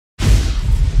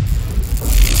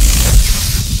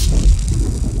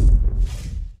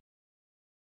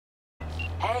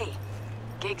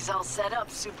Gig's all set up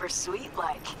super sweet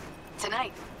like.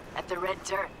 Tonight, at the Red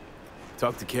Dirt.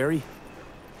 Talk to Carey?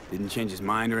 Didn't change his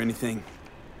mind or anything?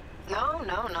 No,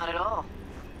 not at all.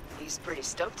 He's pretty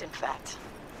stoked, in fact.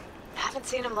 Haven't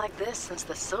seen him like this since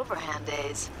the Silverhand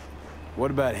days.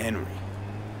 What about Henry?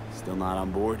 Still not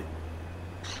on board?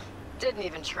 Didn't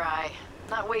even try.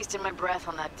 Not wasting my breath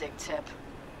on that dick tip.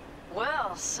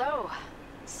 Well, so,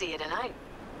 see you tonight.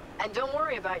 And don't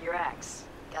worry about your axe.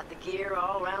 Got the gear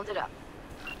all rounded up.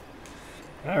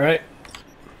 Alright.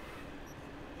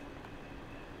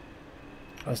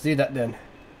 Let's do that then.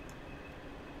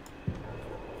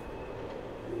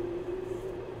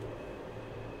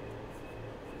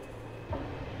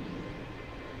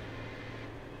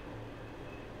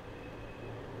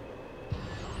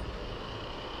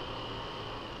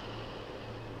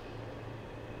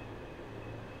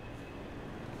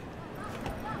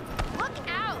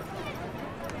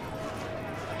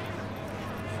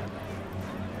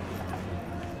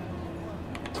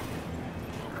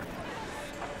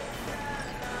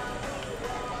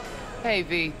 Hey,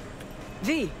 V.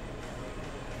 V.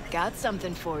 Got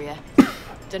something for you.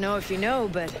 Don't know if you know,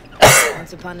 but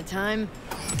once upon a time,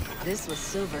 this was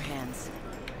Silverhand's.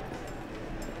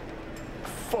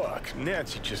 Fuck,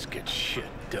 Nancy just gets shit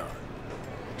done.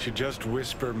 She just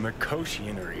whispered Mikoshi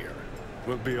in her ear.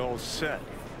 We'll be all set.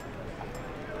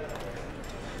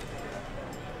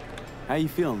 How you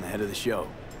feeling ahead of the show?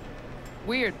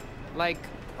 Weird. Like,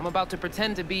 I'm about to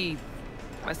pretend to be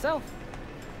myself.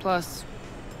 Plus,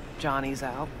 Johnny's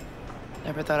out.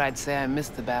 Never thought I'd say I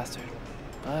missed the bastard,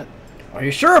 but... Are you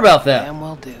sure about that? Damn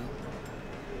well do.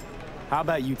 How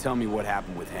about you tell me what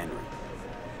happened with Henry?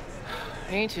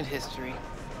 Ancient history.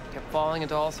 Kept falling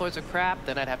into all sorts of crap,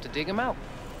 then I'd have to dig him out.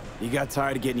 You got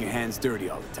tired of getting your hands dirty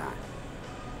all the time.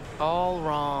 All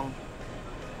wrong.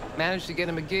 Managed to get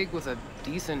him a gig with a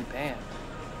decent band.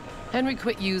 Henry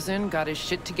quit using, got his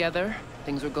shit together.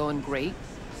 Things were going great,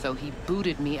 so he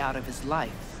booted me out of his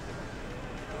life.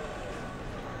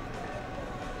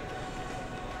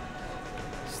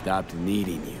 Stopped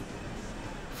needing you.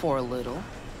 For a little.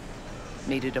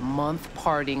 Made it a month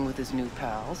partying with his new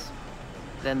pals.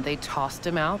 Then they tossed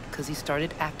him out because he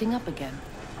started acting up again.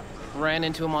 Ran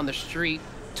into him on the street.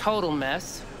 Total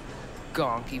mess.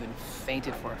 Gonk even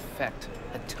fainted for effect.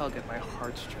 A tug at my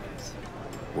heartstrings.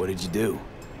 What did you do?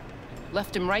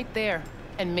 Left him right there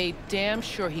and made damn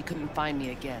sure he couldn't find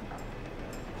me again.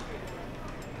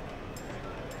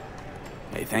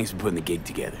 Hey, thanks for putting the gig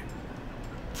together.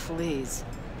 Please.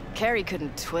 Carey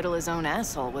couldn't twiddle his own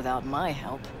asshole without my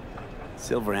help.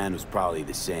 Silverhand was probably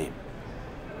the same.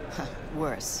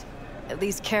 Worse. At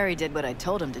least Carey did what I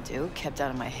told him to do, kept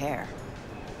out of my hair.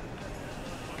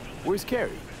 Where's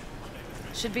Carey?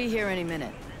 Should be here any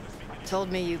minute.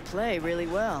 Told me you play really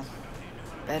well.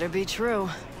 Better be true,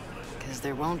 because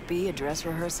there won't be a dress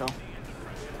rehearsal.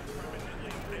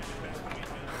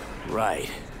 Right.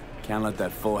 Can't let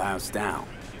that full house down.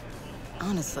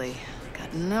 Honestly,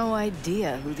 got no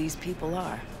idea who these people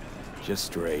are. Just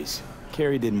strays.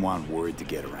 Carey didn't want word to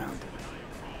get around.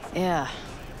 Yeah,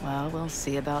 well, we'll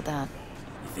see about that.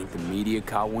 You think the media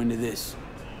caught wind of this?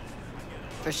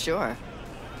 For sure.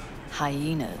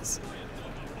 Hyenas.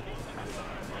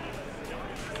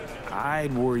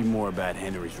 I'd worry more about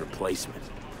Henry's replacement.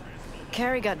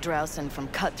 Carey got Drowson from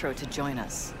Cutthroat to join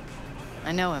us.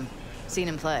 I know him. Seen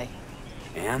him play.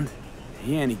 And?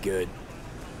 He any good?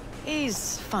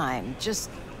 He's fine. Just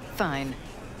fine.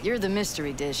 You're the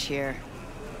mystery dish here.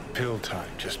 Pill time,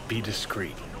 just be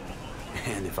discreet.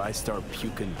 And if I start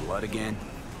puking blood again?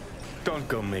 Don't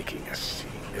go making a scene.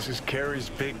 This is Carey's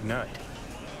big night.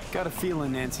 Got a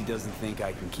feeling Nancy doesn't think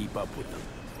I can keep up with them.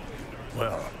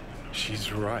 Well,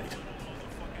 she's right.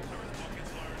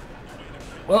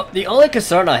 Well, the only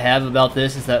concern I have about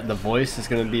this is that the voice is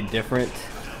going to be different.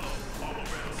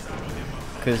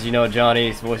 Because, you know,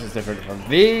 Johnny's voice is different from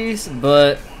V's,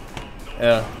 but...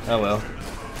 yeah, oh well.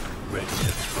 Ready to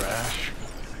thrash?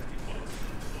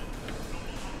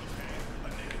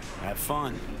 Have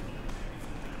fun.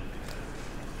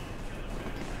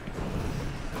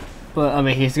 But, I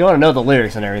mean, he's going to know the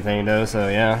lyrics and everything, though, so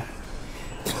yeah.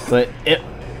 But,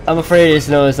 I'm afraid it's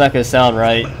not going to sound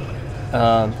right.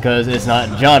 Because it's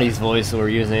not Johnny's voice we're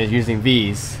using, it's using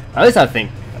V's. At least I think.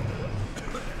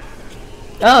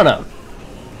 I don't know.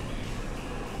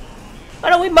 I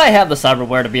know we might have the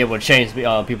cyberware to be able to change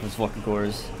people's vocal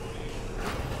cords.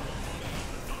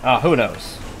 Who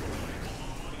knows?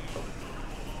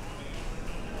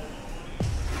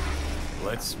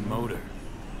 Let's motor.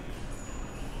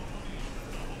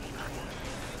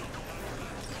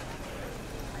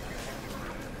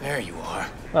 There you are.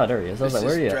 Oh, there he is. I was like,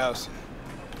 where are you at? Drowson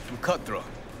from Cutthroat.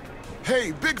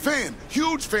 Hey, big fan,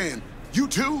 huge fan. You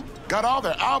too? Got all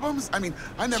their albums? I mean,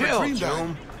 I never dreamed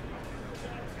that.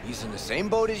 He's in the same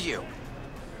boat as you.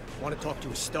 Want to talk to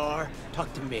a star?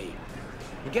 Talk to me.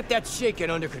 And get that shaking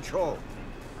under control.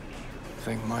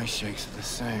 Think my shakes are the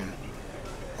same.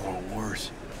 Or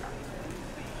worse.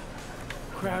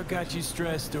 Crowd got you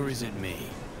stressed, or is it me?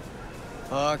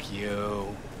 Fuck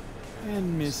you.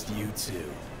 And missed you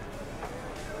too.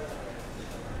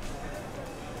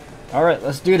 Alright,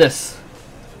 let's do this.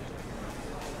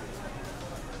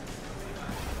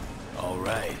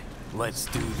 Alright, let's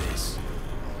do this.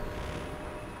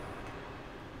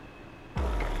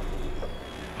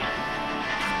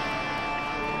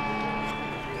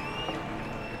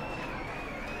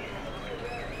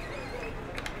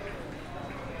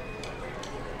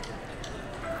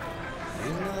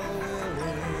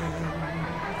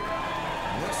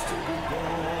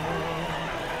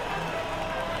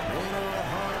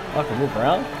 I can move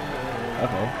around?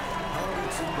 Okay.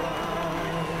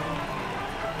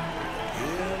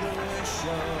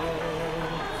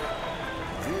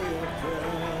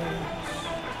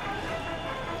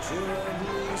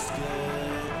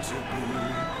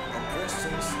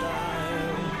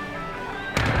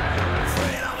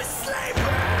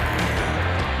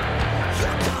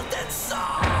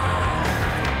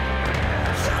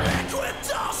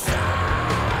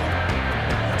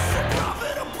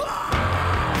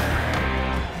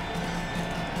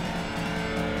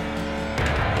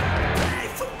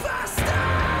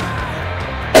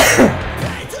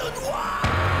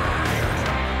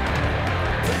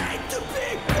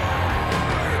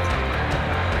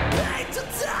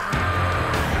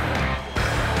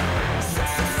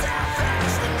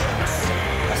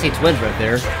 I see twins right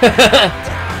there.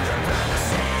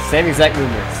 Same exact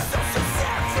movements.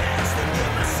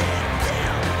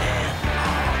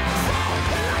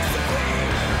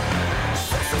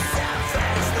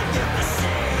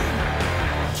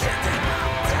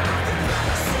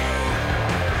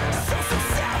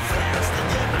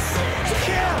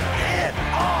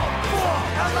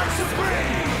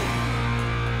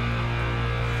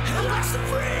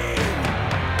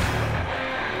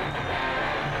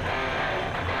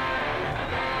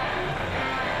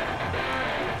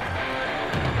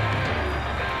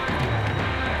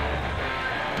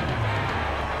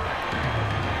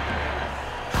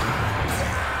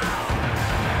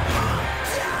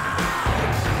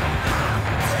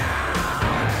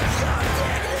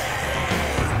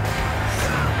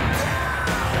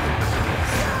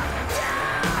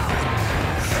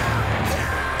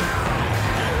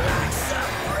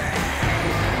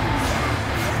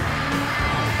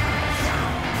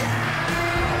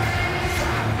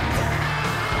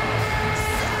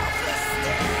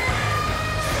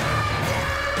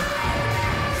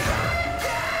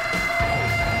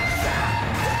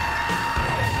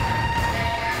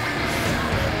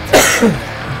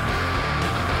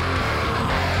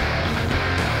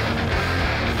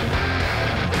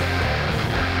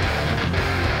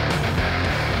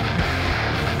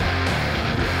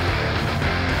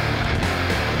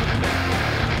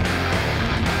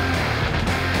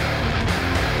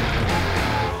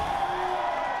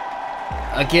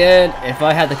 Again, if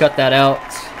I had to cut that out,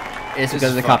 it's because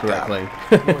of the copyright claim.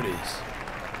 What is?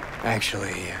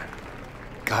 Actually,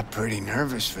 got pretty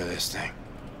nervous for this thing.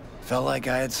 Felt like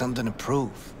I had something to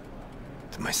prove.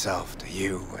 To myself, to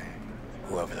you, and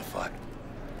whoever the fuck.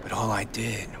 But all I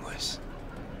did was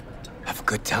have a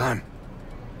good time.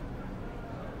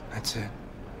 That's it.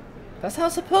 That's how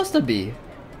it's supposed to be.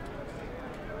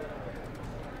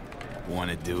 Want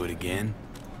to do it again?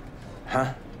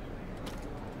 Huh?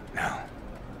 No.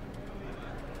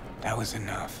 That was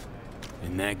enough.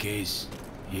 In that case,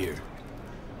 here.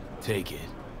 Take it.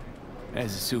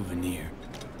 As a souvenir.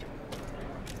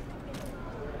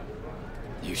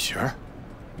 You sure?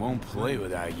 Won't play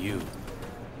without you.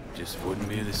 Just wouldn't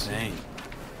be the same.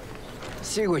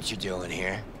 See what you're doing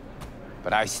here.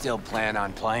 But I still plan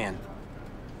on playing.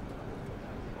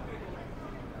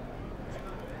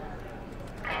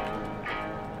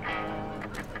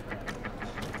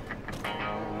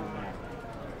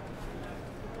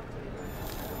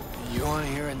 You want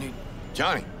to hear a new...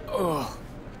 Johnny! Oh.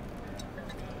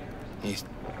 He's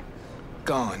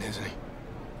gone, isn't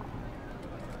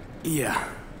he? Yeah.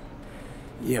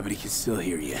 Yeah, but he can still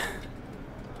hear you.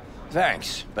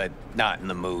 Thanks, but not in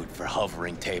the mood for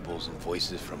hovering tables and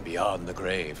voices from beyond the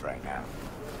grave right now.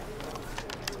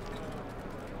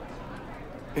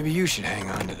 Maybe you should hang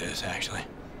on to this, actually.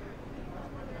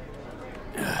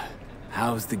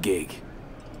 How's the gig?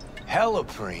 Hella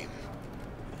preem.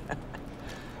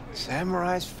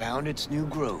 Samurai's found its new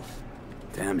groove.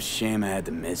 Damn shame I had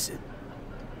to miss it.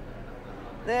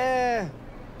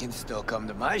 Can still come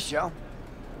to my show.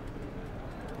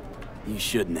 You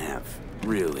shouldn't have,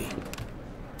 really.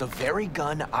 The very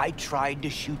gun I tried to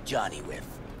shoot Johnny with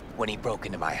when he broke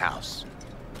into my house.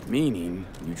 Meaning,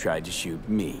 you tried to shoot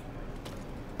me.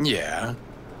 Yeah.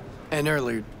 And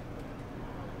earlier...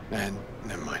 And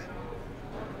never mind.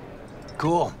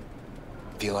 Cool.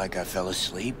 Feel like I fell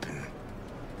asleep and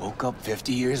woke up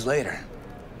 50 years later.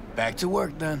 Back to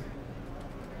work then.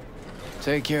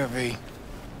 Take care, V.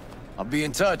 I'll be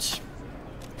in touch.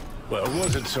 Well, it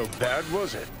wasn't so bad,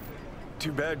 was it?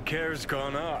 Too bad Care's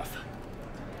gone off.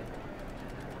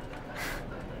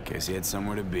 Guess he had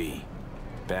somewhere to be.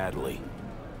 Badly.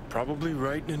 Probably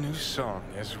writing a new song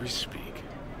as we speak.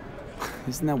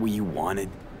 Isn't that what you wanted?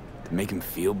 To make him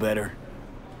feel better?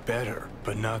 Better,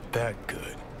 but not that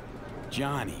good.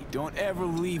 Johnny, don't ever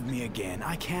leave me again.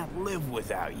 I can't live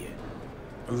without you.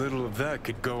 A little of that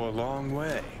could go a long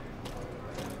way.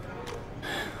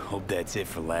 Hope that's it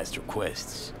for last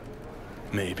requests.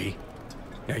 Maybe.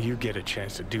 Now you get a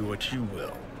chance to do what you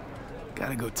will.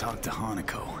 Gotta go talk to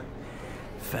Hanako.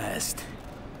 Fast.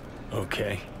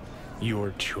 Okay.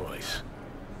 Your choice.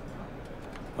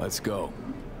 Let's go.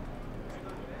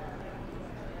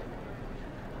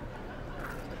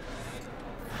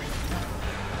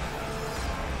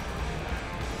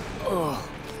 Oh.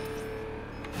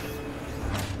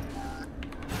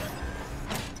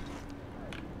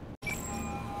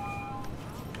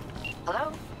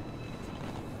 Hello?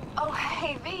 Oh,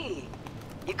 hey, V.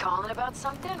 You calling about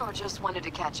something or just wanted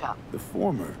to catch up? The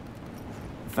former.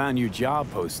 Found your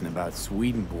job posting about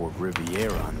Swedenborg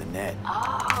Riviera on the net.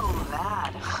 Oh,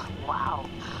 that. Wow.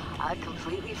 I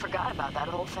completely forgot about that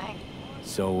whole thing.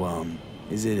 So,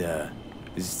 is it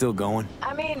still going?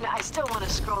 I mean, I still want to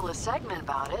scroll a segment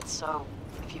about it, so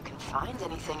if you can find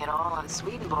anything at all on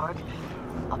Swedenborg,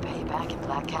 I'll pay you back in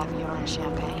black caviar and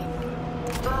champagne.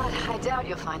 But I doubt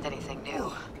you'll find anything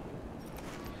new.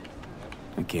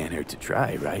 It can't hurt to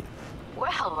try, right?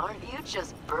 Well, aren't you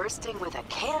just bursting with a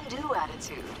can-do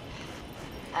attitude?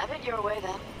 Have it your way,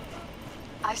 then.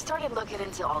 I started looking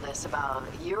into all this about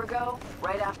a year ago,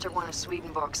 right after one of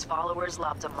Swedenborg's followers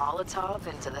lobbed a Molotov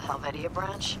into the Helvetia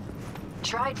branch.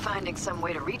 Tried finding some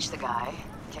way to reach the guy,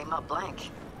 came up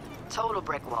blank. Total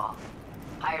brick wall.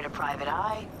 Hired a private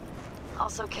eye,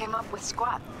 also came up with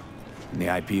squat. And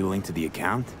the IP link to the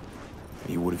account?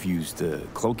 He would have used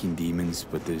cloaking demons,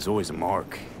 but there's always a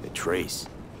mark, a trace.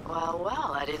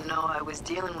 Well, I didn't know I was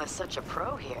dealing with such a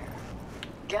pro here.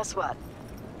 Guess what?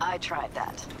 I tried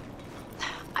that.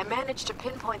 I managed to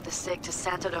pinpoint the SIG to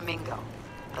Santo Domingo,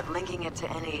 but linking it to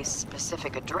any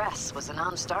specific address was a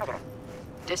non-starter.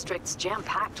 District's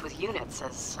jam-packed with units,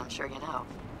 as I'm sure you know.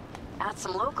 Asked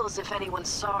some locals if anyone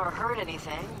saw or heard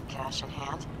anything, cash in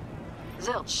hand.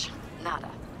 Zilch, nada.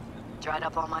 Dried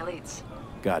up all my leads.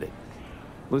 Got it.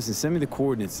 Listen, send me the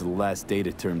coordinates to the last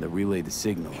data term that relayed the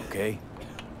signal, okay?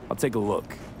 I'll take a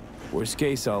look. Worst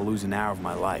case, I'll lose an hour of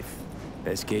my life.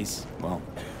 Best case, well,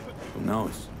 who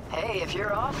knows? Hey, if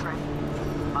you're offering,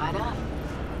 why not?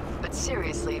 But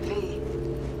seriously, V,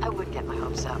 I wouldn't get my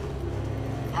hopes up.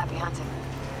 Happy hunting.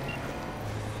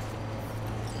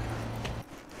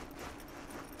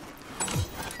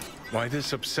 Why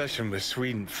this obsession with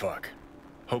Sweden fuck?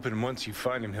 Hoping once you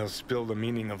find him he'll spill the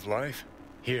meaning of life?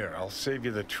 Here, I'll save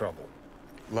you the trouble.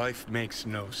 Life makes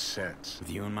no sense. With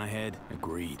you in my head,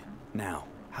 agreed. Now,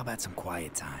 how about some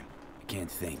quiet time? I can't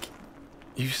think.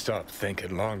 You stopped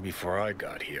thinking long before I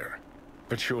got here.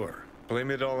 But sure,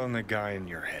 blame it all on the guy in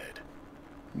your head.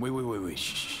 Wait,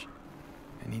 shh.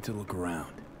 I need to look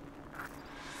around.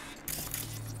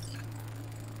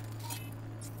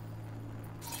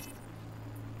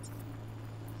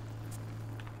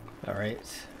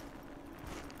 Alright.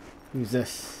 Who's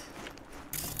this?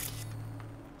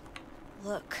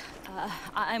 Look,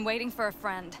 I'm waiting for a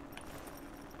friend.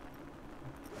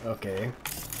 Okay.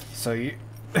 So you...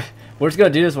 We're just gonna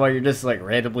do this while you're just like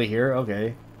randomly here?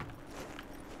 Okay.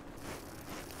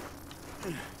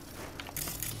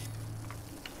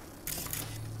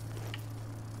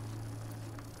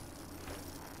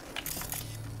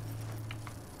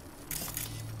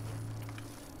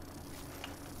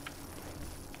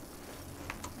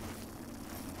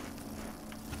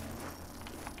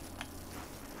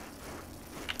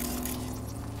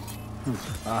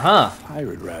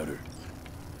 Pirate router.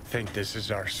 Think this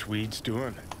is our Swedes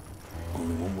doing?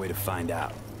 Only one way to find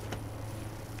out.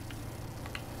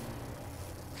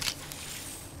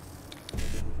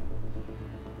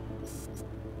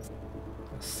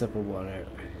 Simple one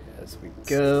as we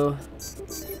go.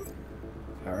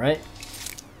 Alright.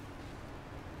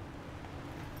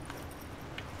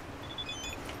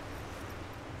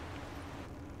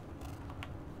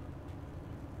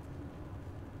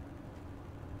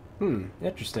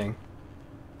 Interesting.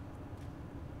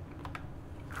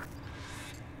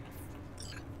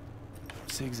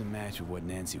 Sig's a match with what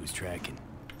Nancy was tracking.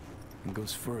 And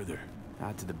goes further,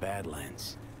 out to the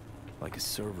Badlands. Like a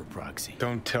server proxy.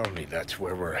 Don't tell me that's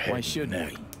where we're heading. Why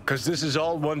shouldn't we? Because this is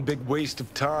all one big waste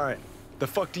of time. The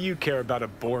fuck do you care about a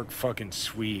Borg fucking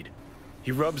Swede?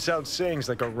 He rubs out sayings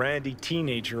like a randy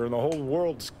teenager and the whole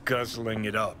world's guzzling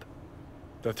it up.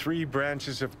 The 3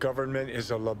 branches of government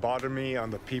is a lobotomy on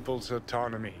the people's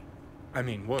autonomy. I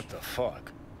mean, what the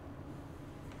fuck?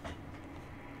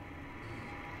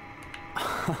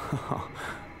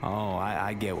 Oh,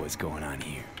 I get what's going on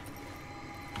here.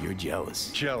 You're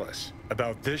jealous. Jealous?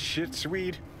 About this shit,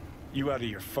 Swede? You out of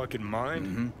your fucking mind?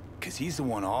 Mm-hmm. Because he's the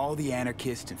one all the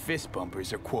anarchists and fist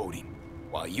bumpers are quoting,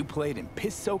 while you played in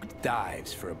piss-soaked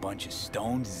dives for a bunch of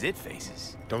stoned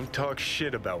zit-faces. Don't talk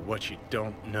shit about what you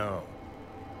don't know.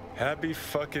 Happy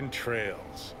fucking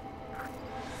trails.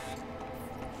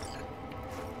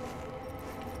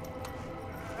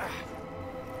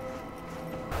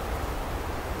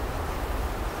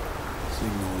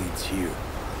 Signal leads here.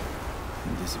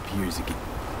 And disappears again.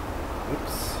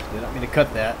 Oops, did not mean to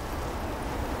cut that.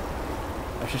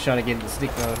 I was just trying to get into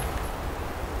sneak mode.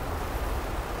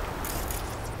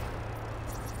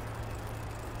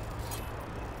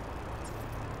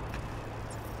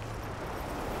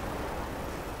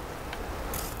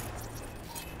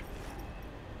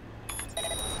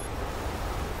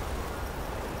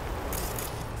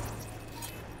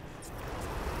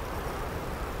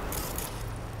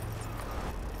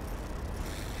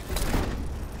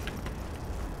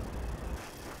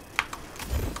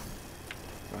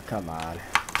 Come on.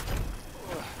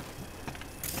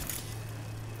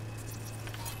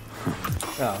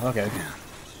 Oh, okay.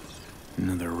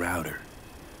 Another router.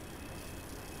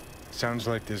 Sounds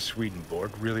like this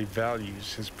Swedenborg really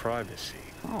values his privacy.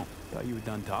 Oh, thought you were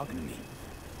done talking to me.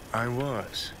 I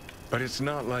was, but it's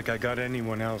not like I got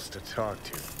anyone else to talk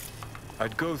to.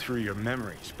 I'd go through your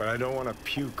memories, but I don't want to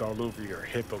puke all over your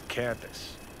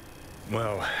hippocampus.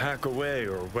 Well, hack away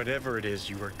or whatever it is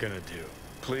you were gonna do.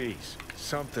 Please,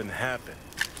 something happened.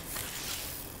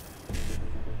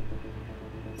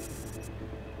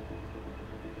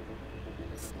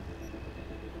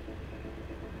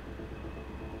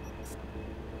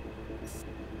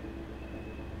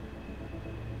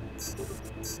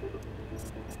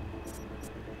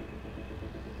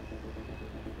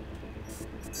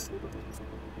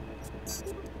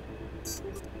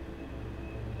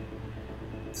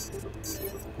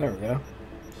 There we go.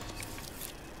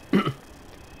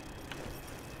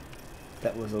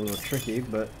 That was a little tricky,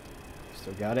 but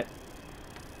still got it.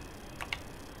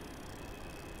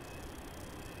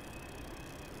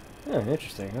 Oh,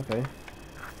 interesting. Okay.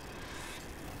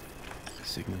 The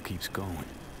signal keeps going.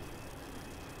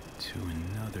 To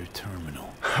another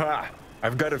terminal. Ha!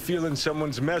 I've got a feeling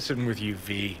someone's messing with you,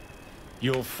 V.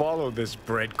 You'll follow this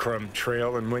breadcrumb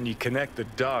trail, and when you connect the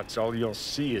dots, all you'll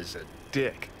see is a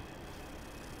dick.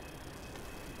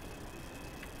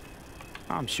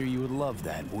 I'm sure you would love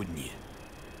that, wouldn't you?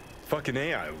 Fucking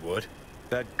A, I would.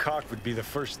 That cock would be the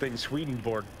first thing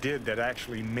Swedenborg did that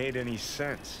actually made any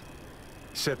sense.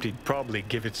 Except he'd probably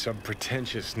give it some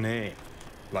pretentious name.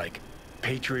 Like,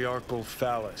 patriarchal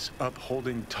phallus,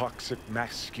 upholding toxic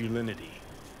masculinity.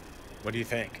 What do you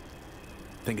think?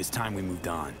 I think it's time we moved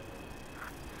on.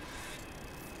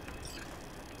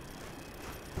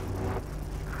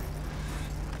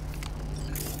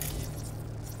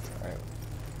 Alright,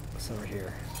 what's over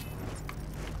here?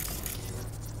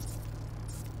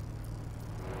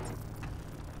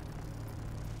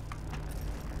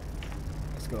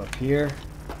 Let's go up here.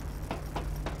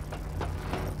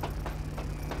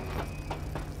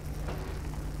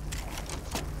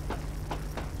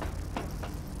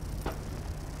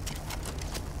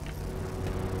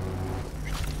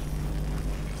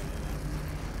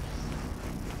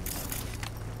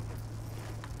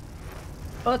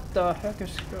 What the heck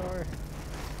is Scar?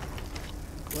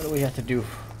 What do we have to do?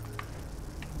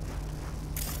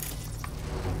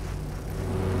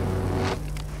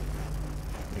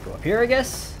 We go up here, I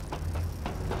guess?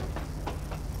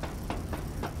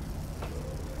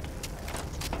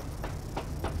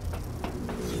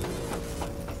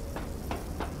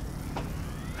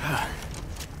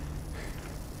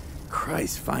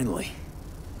 Christ, finally.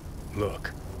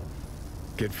 Look.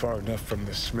 Get far enough from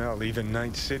the smell, even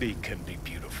Night City can be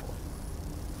beautiful.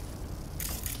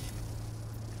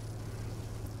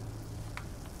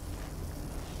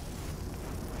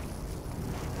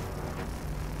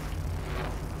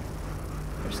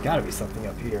 There's gotta be something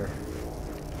up here.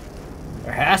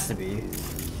 There has to be.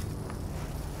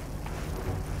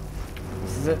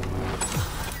 This is it.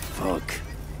 Fuck.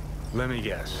 Let me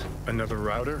guess. Another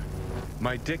router?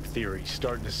 My dick theory's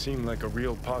starting to seem like a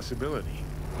real possibility.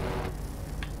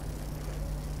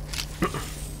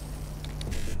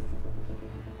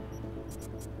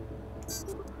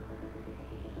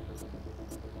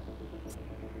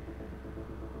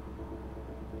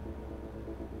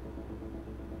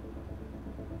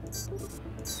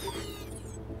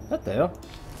 What the hell?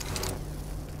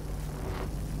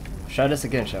 Try this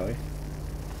again, shall we?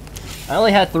 I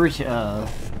only had three freebies.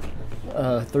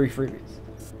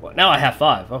 Well, now I have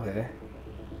 5. Okay,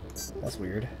 that's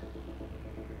weird.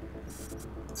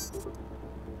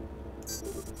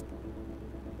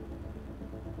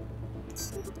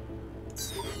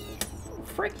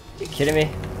 Frick! You kidding me?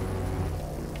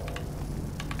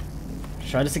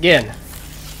 Try this again.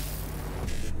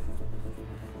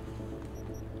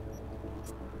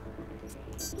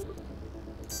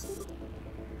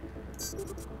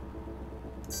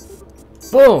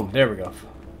 Boom! There we go.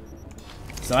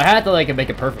 So I had to like make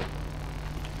it perfect.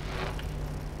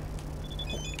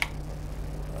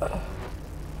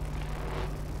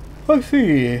 Let's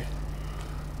see.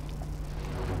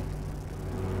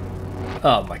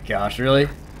 Oh my gosh, really?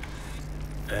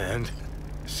 And?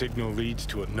 Signal leads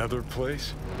to another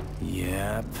place?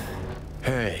 Yep.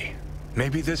 Hey,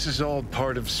 maybe this is all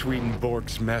part of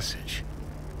Swedenborg's message.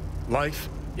 Life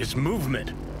is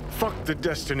movement. Fuck the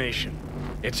destination.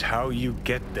 It's how you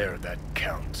get there that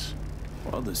counts.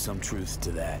 Well, there's some truth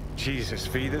to that. Jesus,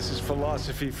 V, this is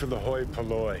philosophy for the hoi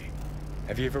polloi.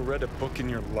 Have you ever read a book in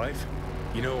your life?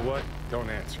 You know what? Don't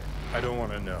answer. I don't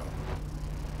want to know.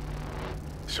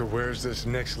 So where's this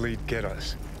next lead get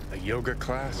us? A yoga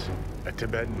class? A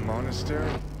Tibetan monastery?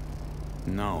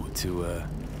 No, to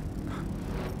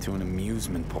an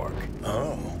amusement park.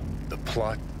 Oh, the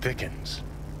plot thickens.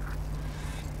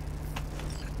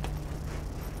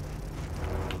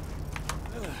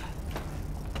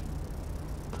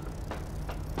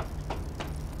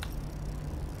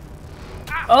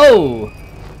 Oh!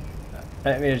 I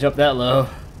didn't mean to jump that low.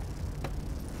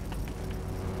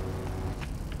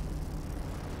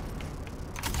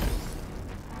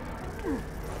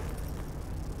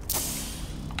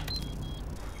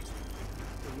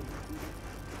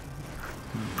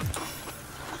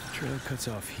 Trail cuts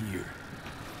off here.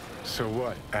 So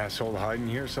what? Asshole hiding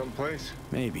here someplace?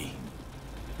 Maybe.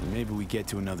 Or maybe we get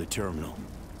to another terminal.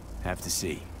 Have to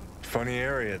see. Funny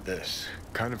area, this.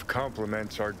 Kind of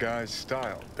complements our guy's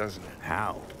style, doesn't it?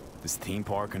 How? This theme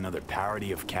park another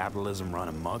parody of capitalism run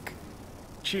amok?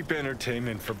 Cheap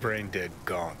entertainment for brain-dead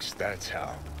gonks, that's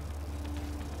how.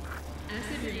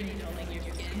 Acid rain dulling your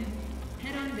skin?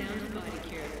 Head on down to Body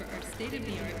Cure for our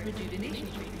state-of-the-art rejuvenation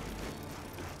treatment.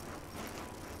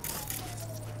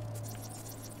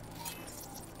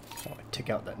 Oh, I took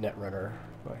out that net runner,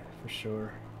 for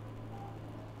sure.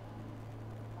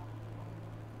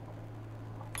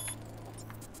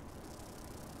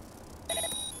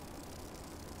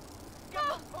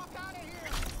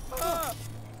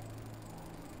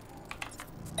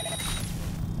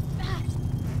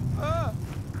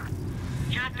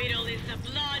 Capital is the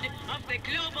blood of the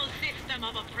global system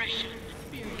of oppression.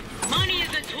 Money is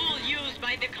a tool used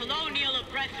by the colonial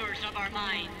oppressors of our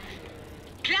minds.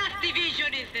 Class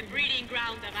division is the breeding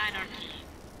ground of anarchy.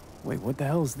 Wait, what the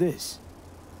hell is this?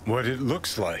 What it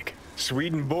looks like.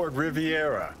 Swedenborg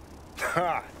Riviera.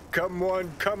 Ha! Come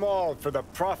one, come all for the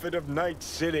profit of Night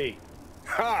City.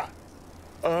 Ha!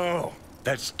 Oh,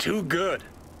 that's too good.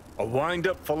 A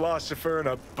wind-up philosopher in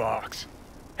a box.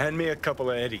 Hand me a couple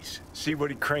of eddies. See what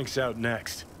he cranks out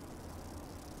next.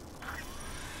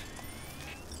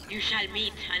 You shall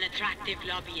meet an attractive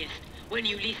lobbyist when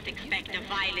you least expect a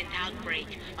violent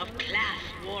outbreak of class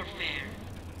warfare.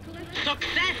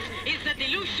 Success is the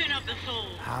delusion of the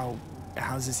soul.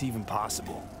 How's this even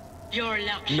possible? Your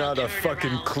luck Not a turn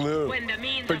fucking around clue. when the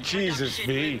means But of Jesus,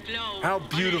 production V, will flow how on an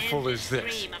beautiful endless is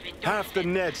this? stream of Half the endorphins.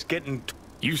 net's getting...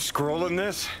 You scrolling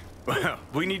this? Well,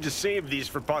 we need to save these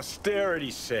for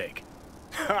posterity's sake.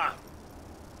 Ha!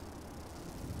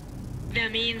 The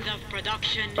means of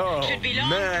production Oh, should belong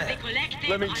man. to the collective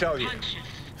Let me tell you. unconscious.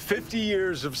 50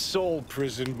 years of soul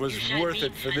prison was You shall worth meet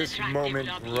it for an this attractive moment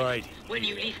lobbyist right. when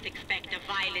you least expect a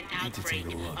violent Need to take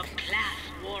outbreak a look. of class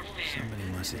warfare. Somebody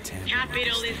must have tampered with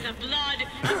Capital this is thing. the blood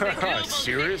of the global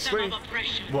Seriously? system of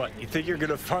oppression. What, you think you're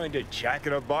gonna find a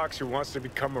jack-in-a-box who wants to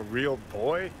become a real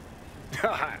boy?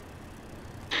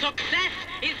 Success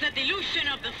is the delusion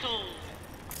of the soul.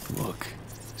 Look,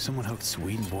 someone hooked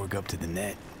Swedenborg up to the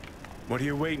net. What are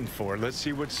you waiting for? Let's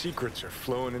see what secrets are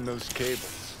flowing in those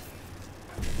cables.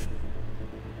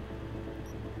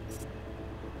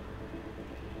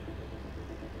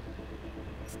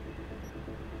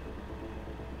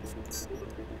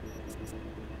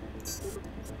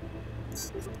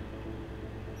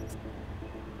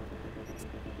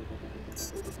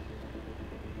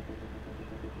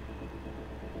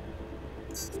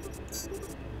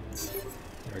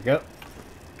 There we go.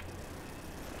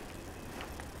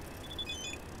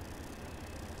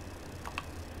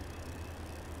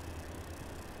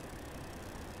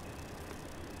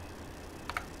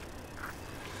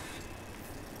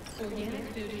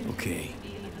 Okay,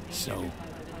 so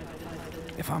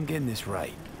if I'm getting this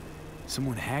right,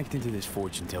 someone hacked into this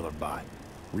fortune teller bot,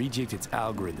 rejigged its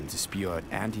algorithm to spew out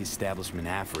anti-establishment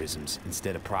aphorisms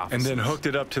instead of prophecies. And then hooked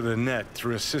it up to the net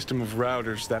through a system of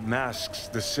routers that masks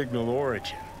the signal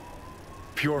origin.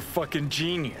 Pure fucking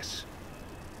genius.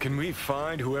 Can we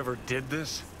find whoever did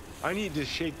this? I need to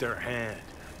shake their hand.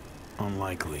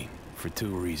 Unlikely, for 2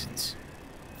 reasons.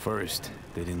 First,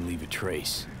 they didn't leave a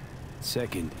trace.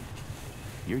 Second,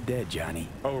 you're dead, Johnny.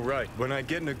 Oh, right. When I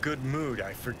get in a good mood,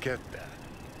 I forget that.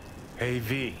 Hey,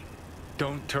 V.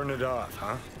 Don't turn it off,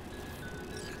 huh?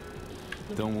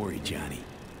 Don't worry, Johnny.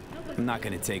 I'm not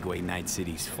gonna take away Night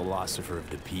City's philosopher of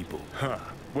the people. Huh.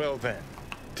 Well then,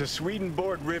 to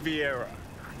Swedenborg Riviera.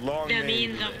 Long The name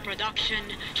means live. of production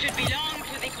should belong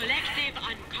to the collective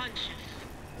unconscious.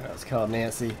 That's called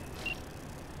Nancy.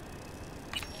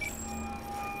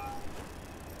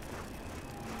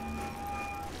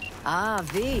 Ah,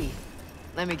 V.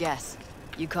 Let me guess.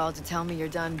 You called to tell me you're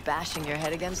done bashing your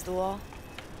head against the wall?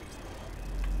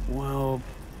 Well,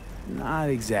 not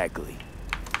exactly.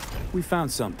 We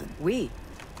found something. We?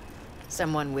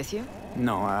 Someone with you?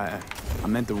 No, I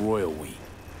meant the royal we.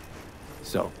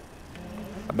 So,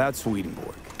 about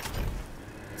Swedenborg.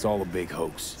 It's all a big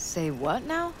hoax. Say what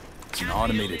now? It's an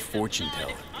automated fortune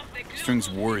teller. Strings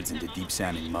words into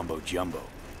deep-sounding mumbo-jumbo.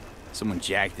 Someone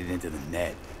jacked it into the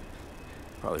net.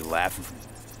 Probably laughing from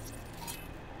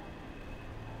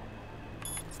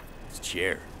his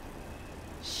chair.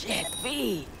 Shit,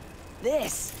 V.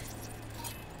 This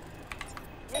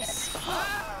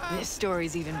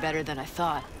story's even better than I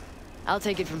thought. I'll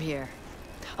take it from here.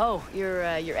 Oh, your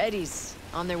Eddies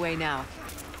on their way now.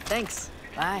 Thanks.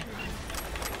 Bye.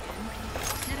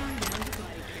 Head on down to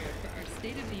body care for our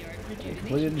state-of-the-art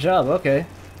rejuvenation. Well, good job. Okay.